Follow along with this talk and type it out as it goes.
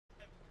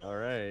All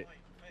right.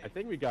 I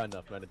think we got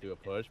enough men to do a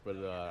push, but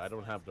I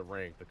don't have the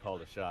rank to call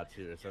the shots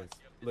here since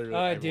literally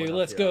Alright, everyone dude, else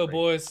let's here go, are ranked.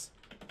 boys.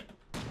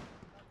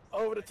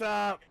 Over the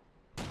top.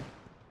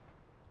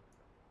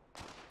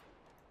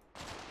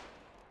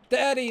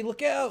 Daddy,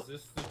 look out! Is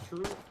this the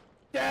truth?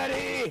 Daddy!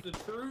 Is this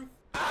the truth?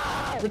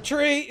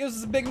 Retreat! It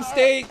was a big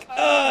mistake!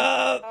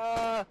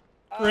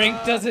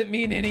 Rank doesn't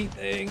mean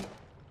anything.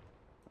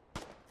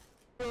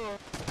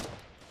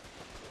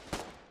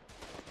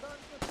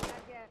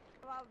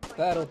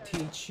 That'll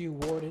teach you,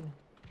 Warden.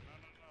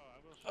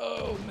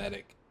 Oh,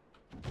 medic.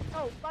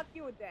 Oh, fuck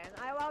you then.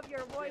 I love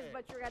your voice,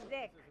 but you're a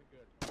dick.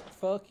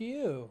 Fuck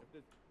you.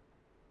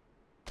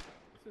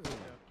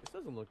 This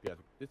doesn't look that.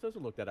 This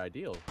doesn't look that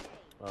ideal.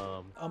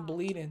 I'm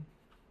bleeding.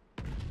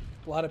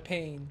 A lot of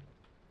pain.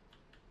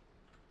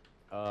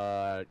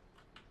 Well,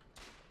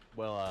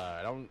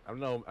 I don't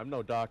know. I'm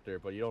no doctor,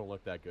 but you don't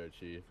look that good,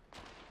 Chief.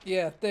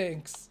 Yeah,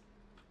 thanks.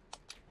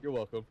 You're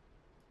welcome.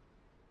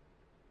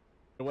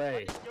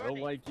 Away. I don't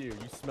like you.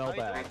 You smell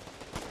bad.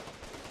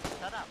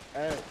 Shut up.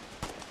 Hey.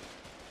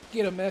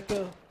 Get him,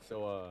 Echo.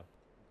 So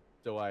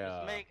You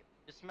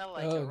smell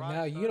like Oh,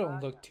 now you don't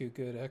look too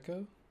good,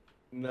 Echo.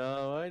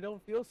 No, I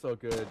don't feel so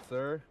good,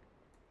 sir.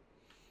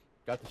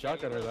 Got the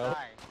shotgunner though.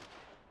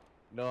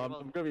 No,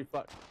 I'm gonna be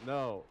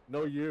No,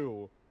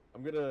 you.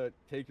 I'm gonna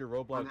take your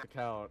Roblox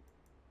account.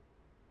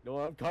 No,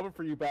 I'm coming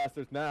for you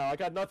bastards now. I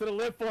got nothing to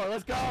live for.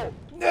 Let's go.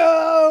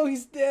 No,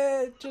 he's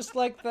dead. Just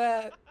like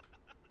that.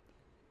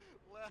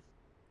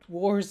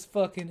 War's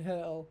fucking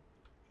hell.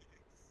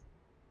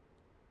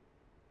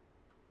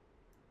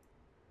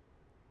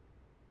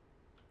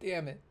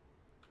 Damn it.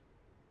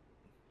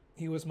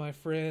 He was my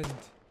friend.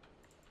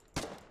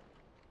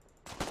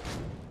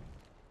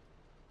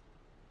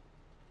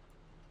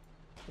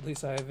 At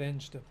least I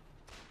avenged him.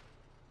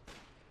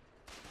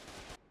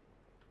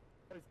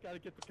 I just gotta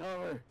get the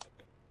cover.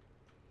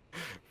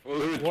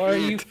 Why are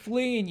you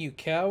fleeing, you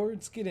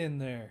cowards? Get in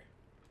there.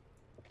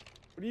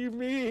 What do you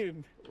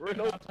mean? We're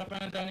no... Not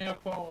abandon your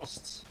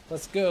posts.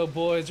 Let's go,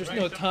 boys. There's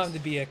no time to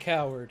be a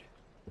coward.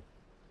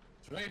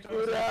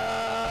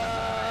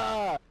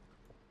 Ah!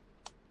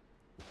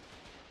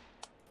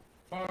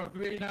 For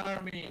Green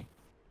Army.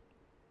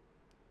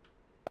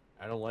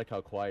 I don't like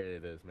how quiet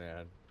it is,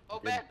 man. Oh,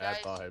 I'm getting bad,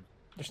 guys. vibes.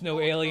 There's no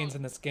aliens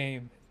in this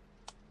game.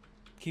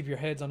 Keep your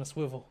heads on a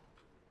swivel.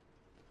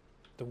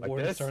 The Like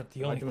wardens this? aren't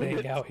the Am I only doing thing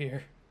it? out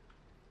here.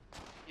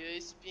 You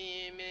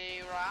spin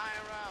me right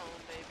around,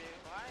 baby,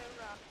 right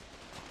around.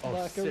 Oh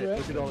Like a shit,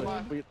 look at all record.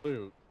 this sweet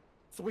loot.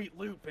 Sweet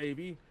loot,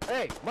 baby.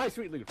 Hey, my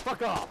sweet loot.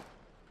 Fuck off.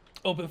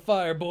 Open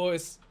fire,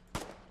 boys.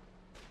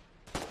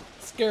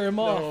 Scare him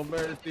No off.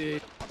 mercy.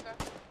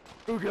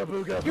 Booga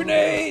booga booga.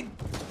 Grenade!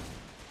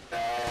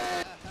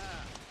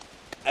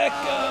 Echo!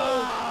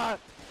 Ah!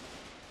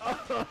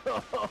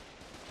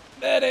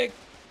 Medic!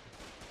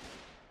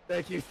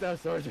 Thank you,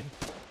 Staff Sergeant.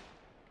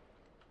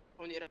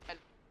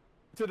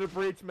 To the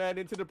breach, man.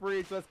 Into the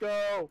breach. Let's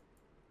go.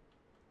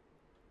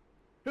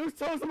 Whose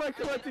toes am I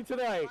collecting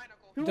tonight?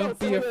 Who Don't wants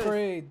be some of this?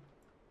 afraid.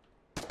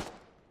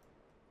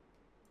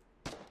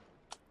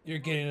 You're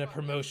getting a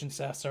promotion,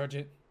 Staff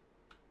Sergeant.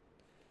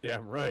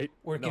 Damn right.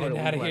 We're No, getting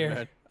I out of won't, here.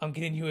 man. I'm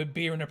getting you a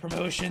beer and a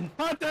promotion.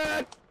 Hot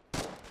dad!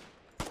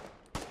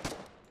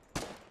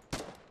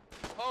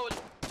 Holy.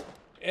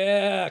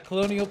 Yeah,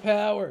 colonial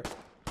power.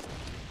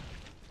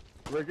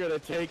 We're gonna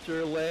take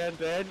your land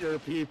and your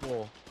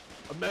people.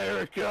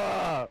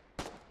 America!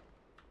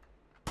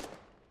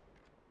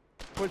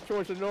 Push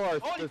towards the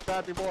north. Holy- There's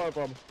gotta be more of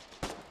them.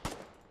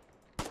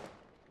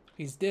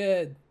 He's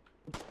dead.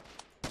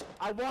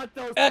 I want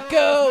those Echo!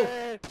 toes,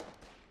 man!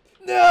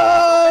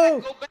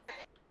 No! Go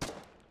back.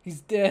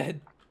 He's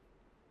dead.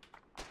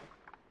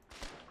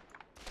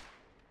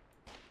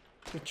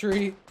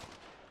 Retreat.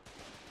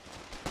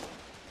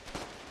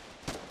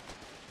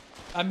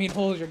 I mean,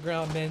 hold your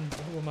ground, men.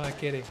 Who am I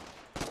kidding?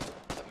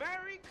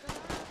 America.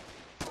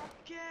 Fuck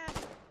yeah.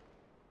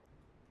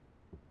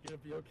 You're gonna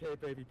be okay,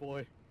 baby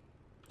boy.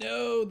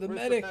 No, the Where's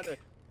medic. The medic?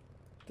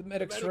 The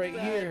medic's medic's right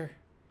dead. here.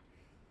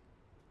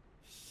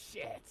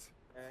 Shit!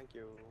 Thank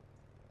you.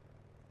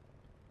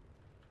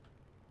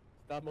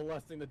 Stop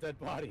molesting the dead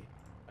body.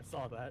 I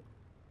saw that.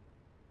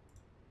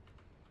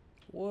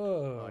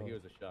 Whoa. Oh, he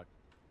was a shock.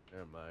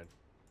 Never mind.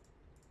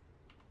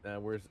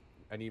 Where's...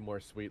 I need more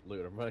sweet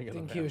loot. I'm running I out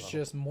of think he was ammo.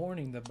 just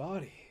mourning the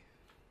body.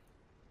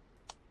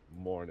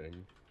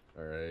 Morning.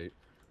 Alright.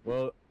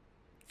 Well,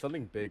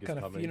 something big What kind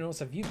is of coming. funerals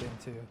have you been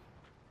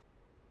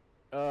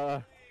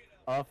to?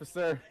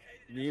 Officer,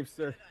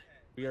 Yeepster,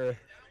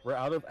 we're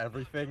out of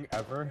everything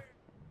ever.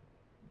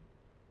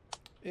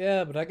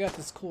 Yeah, but I got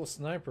this cool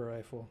sniper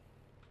rifle.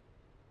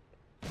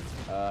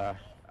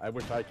 I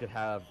wish I could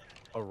have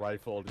a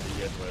rifle to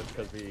begin with,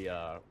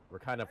 because we're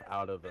kind of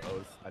out of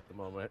those at the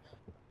moment.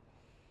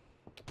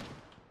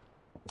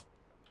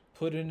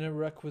 Put in a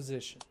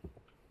requisition.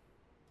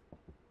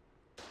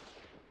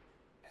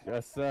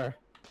 Yes, sir.